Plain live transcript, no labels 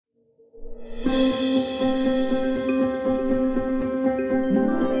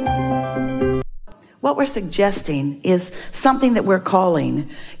what we're suggesting is something that we're calling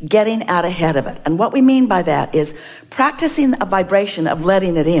getting out ahead of it. And what we mean by that is practicing a vibration of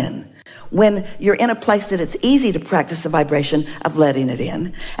letting it in. When you're in a place that it's easy to practice the vibration of letting it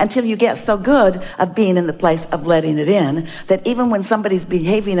in, until you get so good of being in the place of letting it in that even when somebody's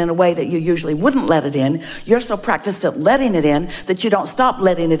behaving in a way that you usually wouldn't let it in, you're so practiced at letting it in that you don't stop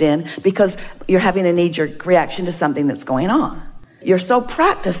letting it in because you're having a knee-jerk reaction to something that's going on. You're so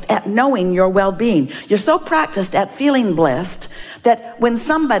practiced at knowing your well-being. You're so practiced at feeling blessed that when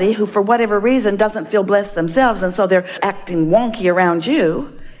somebody who for whatever reason doesn't feel blessed themselves and so they're acting wonky around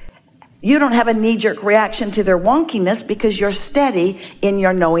you, you don't have a knee-jerk reaction to their wonkiness because you're steady in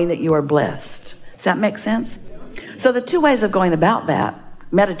your knowing that you are blessed. Does that make sense? So the two ways of going about that,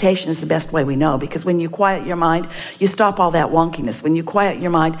 meditation is the best way we know, because when you quiet your mind, you stop all that wonkiness. When you quiet your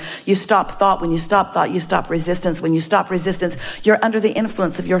mind, you stop thought. When you stop thought, you stop resistance. When you stop resistance, you're under the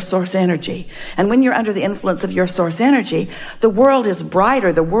influence of your source energy. And when you're under the influence of your source energy, the world is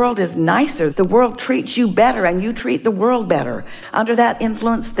brighter, the world is nicer, the world treats you better, and you treat the world better. Under that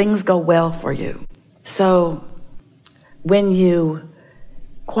influence, things go well for you. So when you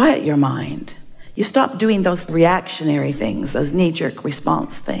quiet your mind, you stop doing those reactionary things, those knee-jerk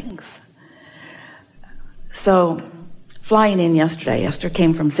response things. So flying in yesterday, Esther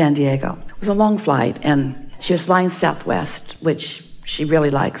came from San Diego. It was a long flight, and she was flying Southwest, which she really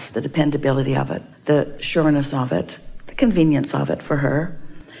likes, the dependability of it, the sureness of it, the convenience of it for her.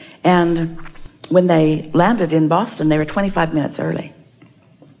 And when they landed in Boston, they were 25 minutes early.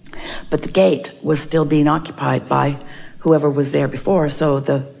 But the gate was still being occupied by whoever was there before, so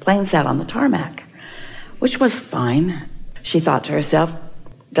the plane sat on the tarmac, which was fine. She thought to herself,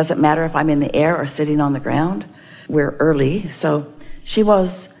 doesn't matter if I'm in the air or sitting on the ground, we're early. So she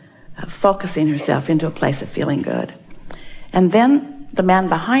was focusing herself into a place of feeling good. And then the man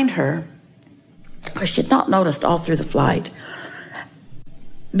behind her, who she had not noticed all through the flight,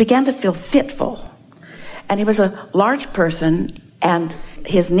 began to feel fitful. And he was a large person, and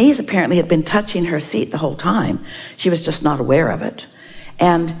his knees apparently had been touching her seat the whole time. She was just not aware of it.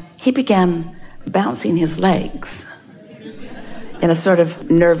 And he began bouncing his legs in a sort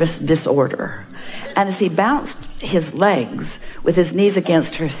of nervous disorder. And as he bounced his legs with his knees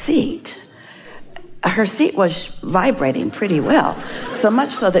against her seat was vibrating pretty well. So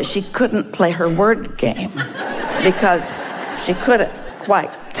much so that she couldn't play her word game because she couldn't quite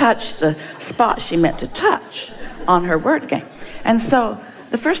touch the spot she meant to touch on her word game. And so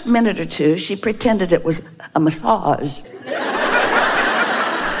the first minute or two, she pretended it was a massage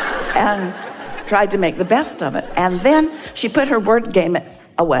and tried to make the best of it. And then she put her word game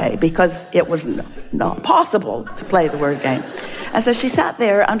away because it was not possible to play the word game. And so she sat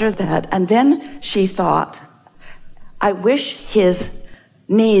there under that, and then she thought, I wish his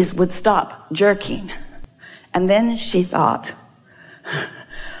knees would stop jerking. And then she thought,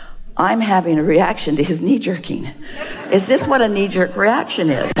 I'm having a reaction to his knee jerking. Is this what a knee-jerk reaction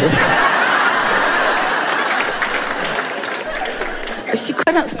is? She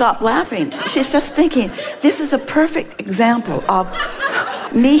couldn't stop laughing. She's just thinking, this is a perfect example of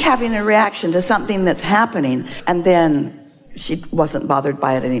me having a reaction to something that's happening, and then she wasn't bothered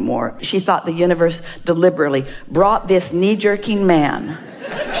by it anymore. She thought the universe deliberately brought this knee-jerking man.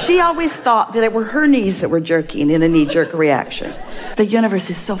 She always thought that it were her knees that were jerking in a knee-jerk reaction. The universe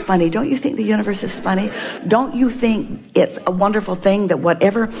is so funny. Don't you think the universe is funny? Don't you think it's a wonderful thing that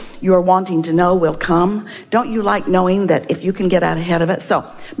whatever you're wanting to know will come? Don't you like knowing that if you can get out ahead of it? So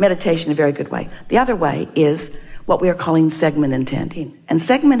meditation is a very good way. The other way is what we are calling segment intending. And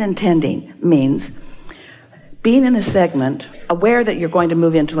segment intending means being in a segment, aware that you're going to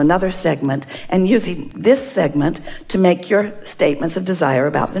move into another segment, and using this segment to make your statements of desire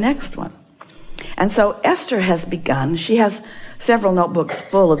about the next one. And so Esther has begun. She has several notebooks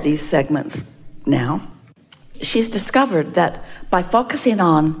full of these segments now. She's discovered that by focusing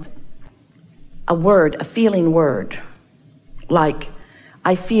on a word, a feeling word, like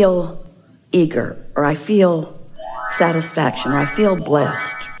I feel eager, or I feel satisfaction, or I feel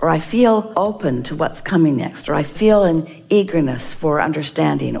blessed, or I feel open to what's coming next, or I feel an eagerness for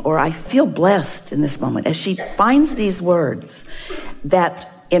understanding, or I feel blessed in this moment. As she finds these words that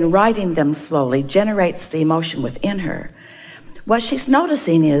in writing them slowly generates the emotion within her, what she's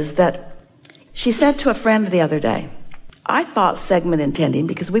noticing is that she said to a friend the other day, I thought segment intending,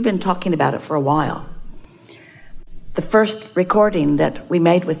 because we've been talking about it for a while. The first recording that we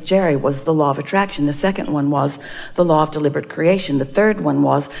made with Jerry was the law of attraction. The second one was the law of deliberate creation. The third one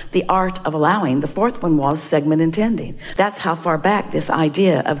was the art of allowing. The fourth one was segment intending. That's how far back this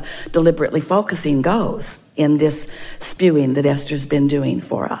idea of deliberately focusing goes in this spewing that Esther's been doing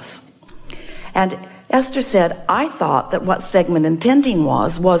for us. And Esther said, I thought that what segment intending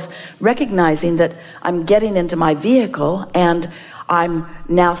was recognizing that I'm getting into my vehicle and I'm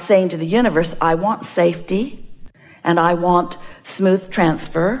now saying to the universe, I want safety and I want smooth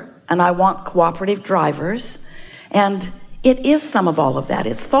transfer and I want cooperative drivers. And it is some of all of that.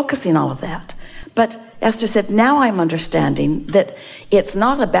 It's focusing all of that. But Esther said, now I'm understanding that it's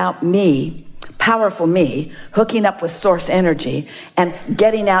not about me, powerful me, hooking up with source energy and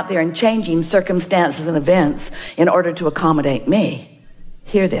getting out there and changing circumstances and events in order to accommodate me.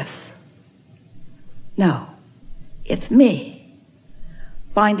 Hear this. No, it's me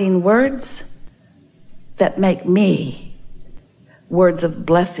finding words that make me words of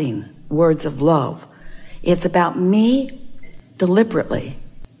blessing, words of love. It's about me deliberately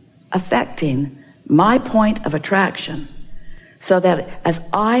affecting my point of attraction so that as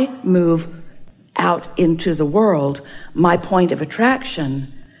I move out into the world, my point of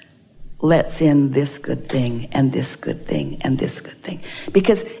attraction lets in this good thing and this good thing and this good thing.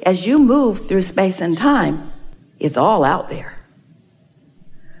 Because as you move through space and time, it's all out there.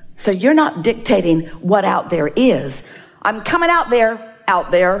 So you're not dictating what out there is. I'm coming out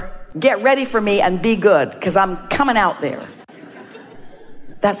there, get ready for me and be good because I'm coming out there.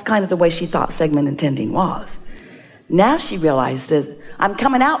 That's kind of the way she thought segment intending was. Now she realized that I'm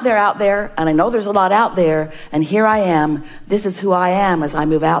coming out there, and I know there's a lot out there, and here I am. This is who I am as I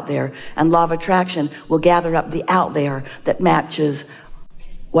move out there, and law of attraction will gather up the out there that matches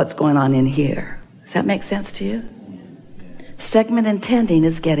what's going on in here. Does that make sense to you? Segment intending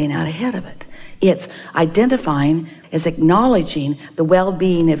is getting out ahead of it. It's identifying as acknowledging the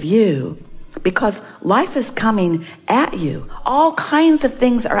well-being of you, because life is coming at you. All kinds of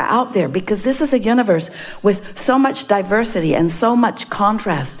things are out there because this is a universe with so much diversity and so much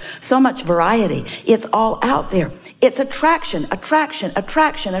contrast, so much variety. It's all out there. It's attraction, attraction,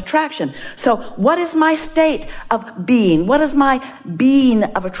 attraction, attraction. So what is my state of being? What is my being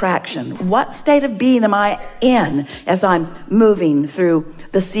of attraction? What state of being am I in as I'm moving through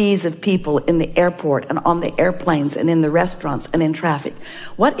the seas of people in the airport and on the airplanes and in the restaurants and in traffic?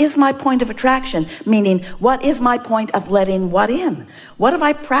 What is my point of attraction? Meaning, what is my point of letting what in? What have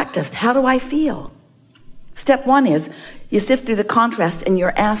I practiced? How do I feel? Step one is you sift through the contrast and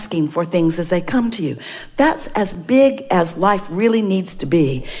you're asking for things as they come to you. That's as big as life really needs to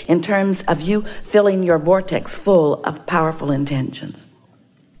be in terms of you filling your vortex full of powerful intentions.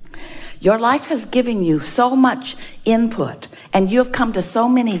 Your life has given you so much input, and you have come to so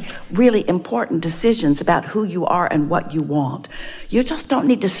many really important decisions about who you are and what you want. You just don't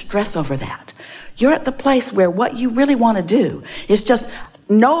need to stress over that. You're at the place where what you really want to do is just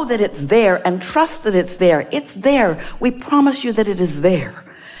know that it's there and trust that it's there. It's there. We promise you that it is there.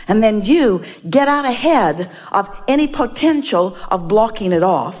 And then you get out ahead of any potential of blocking it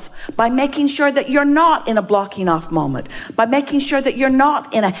off by making sure that you're not in a blocking off moment, by making sure that you're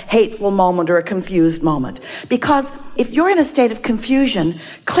not in a hateful moment or a confused moment. Because if you're in a state of confusion,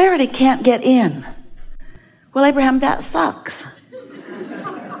 clarity can't get in. Well, Abraham, that sucks.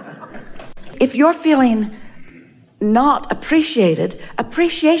 If you're feeling not appreciated,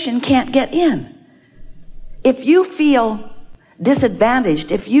 appreciation can't get in. If you feel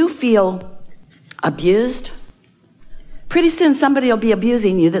disadvantaged, if you feel abused, pretty soon somebody will be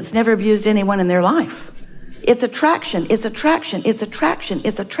abusing you that's never abused anyone in their life. It's attraction, it's attraction, it's attraction,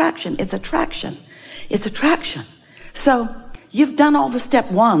 it's attraction, it's attraction, it's attraction. So you've done all the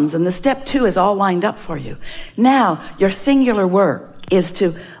step ones, and the step two is all lined up for you. Now your singular work is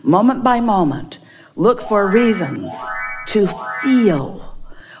to, moment by moment, look for reasons to feel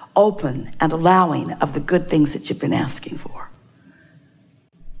open and allowing of the good things that you've been asking for.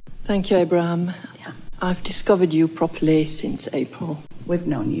 Thank you, Abraham. Yeah. I've discovered you properly since April. We've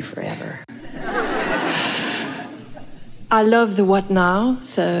known you forever. I love the what now,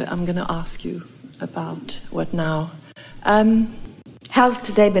 so I'm going to ask you about what now. How's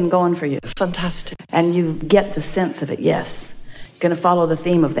today been going for you? Fantastic. And you get the sense of it, yes. You're going to follow the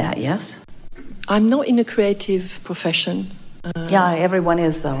theme of that, yes? I'm not in a creative profession. Yeah, everyone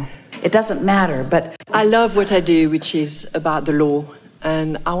is, though. It doesn't matter, but I love what I do, which is about the law.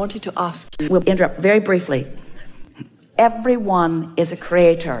 And I wanted to ask you... We'll interrupt very briefly. Everyone is a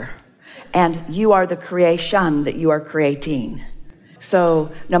creator, and you are the creation that you are creating.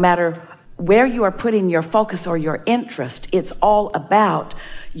 So no matter where you are putting your focus or your interest, it's all about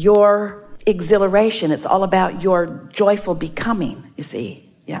your exhilaration. It's all about your joyful becoming, you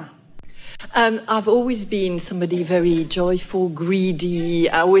see. Yeah. I've always been somebody very joyful, greedy.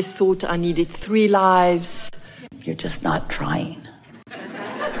 I always thought I needed 3 lives. You're just not trying.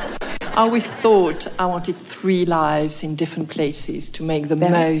 I always thought I wanted 3 lives in different places to make the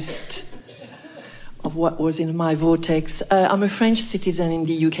most of what was in my vortex. I'm a French citizen in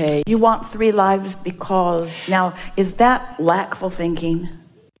the UK. You want 3 lives because... Now, is that lackful thinking?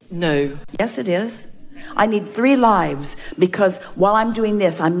 No. Yes, it is. I need 3 lives because while I'm doing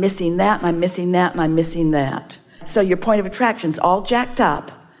this, I'm missing that, and I'm missing that, and I'm missing that. So your point of attraction's all jacked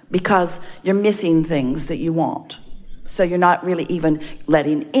up because you're missing things that you want. So you're not really even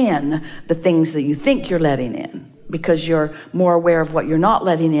letting in the things that you think you're letting in, because you're more aware of what you're not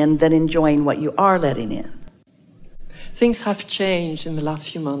letting in than enjoying what you are letting in. Things have changed in the last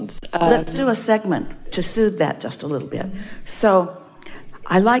few months. Let's do a segment to soothe that just a little bit. So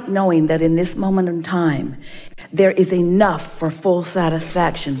I like knowing that in this moment in time, there is enough for full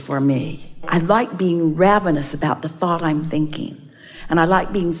satisfaction for me. I like being ravenous about the thought I'm thinking. And I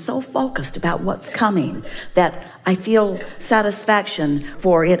like being so focused about what's coming that I feel satisfaction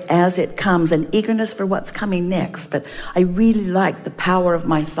for it as it comes and eagerness for what's coming next. But I really like the power of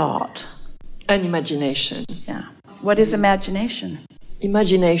my thought. And imagination. Yeah. What is imagination?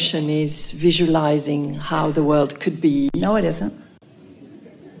 Imagination is visualizing how the world could be. No, it isn't.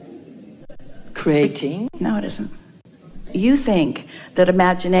 Creating. No, it isn't. You think that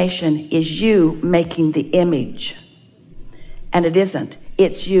imagination is you making the image. And it isn't.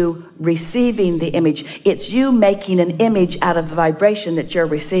 It's you receiving the image. It's you making an image out of the vibration that you're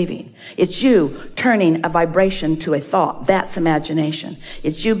receiving. It's you turning a vibration to a thought. That's imagination.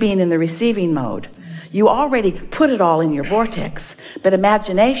 It's you being in the receiving mode. You already put it all in your vortex, but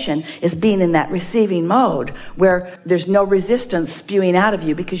imagination is being in that receiving mode where there's no resistance spewing out of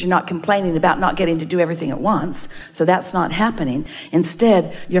you because you're not complaining about not getting to do everything at once. So that's not happening.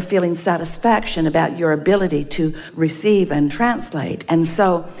 Instead, you're feeling satisfaction about your ability to receive and translate. And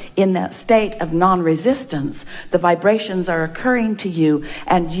so in that state of non-resistance, the vibrations are occurring to you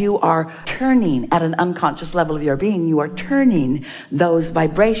and you are turning at an unconscious level of your being. You are turning those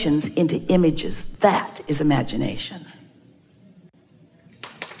vibrations into images. That is imagination.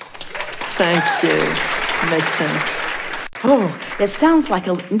 Thank you. Makes sense. Oh, it sounds like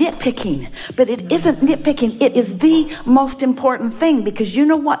a nitpicking, but it isn't nitpicking. It is the most important thing, because you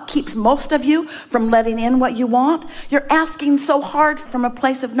know what keeps most of you from letting in what you want? You're asking so hard from a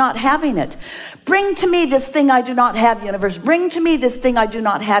place of not having it. Bring to me this thing I do not have, universe. Bring to me this thing I do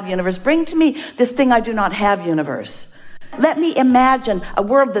not have, universe. Bring to me this thing I do not have, universe. Let me imagine a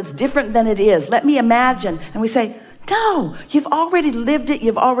world that's different than it is. Let me imagine. And we say, no, you've already lived it.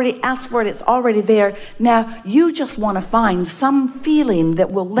 You've already asked for it. It's already there. Now you just want to find some feeling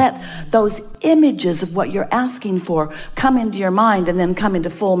that will let those images of what you're asking for come into your mind and then come into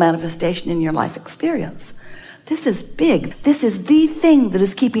full manifestation in your life experience. This is big. This is the thing that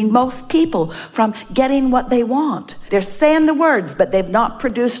is keeping most people from getting what they want. They're saying the words, but they've not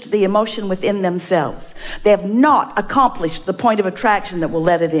produced the emotion within themselves. They have not accomplished the point of attraction that will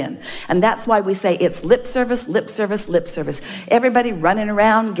let it in. And that's why we say it's lip service, lip service, lip service. Everybody running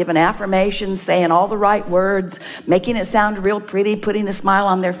around, giving affirmations, saying all the right words, making it sound real pretty, putting a smile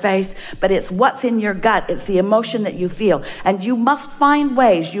on their face. But it's what's in your gut. It's the emotion that you feel. And you must find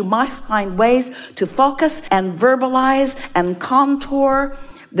ways to focus and verbalize and contour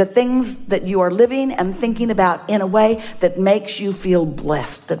the things that you are living and thinking about in a way that makes you feel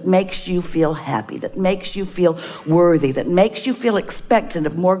blessed, that makes you feel happy, that makes you feel worthy, that makes you feel expectant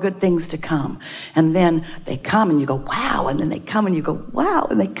of more good things to come. And then they come and you go, wow. And then they come and you go, wow.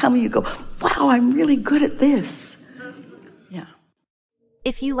 And they come and you go, wow, I'm really good at this. Yeah.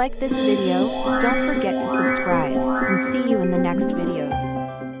 If you like this video, don't forget to subscribe, and see you in the next video.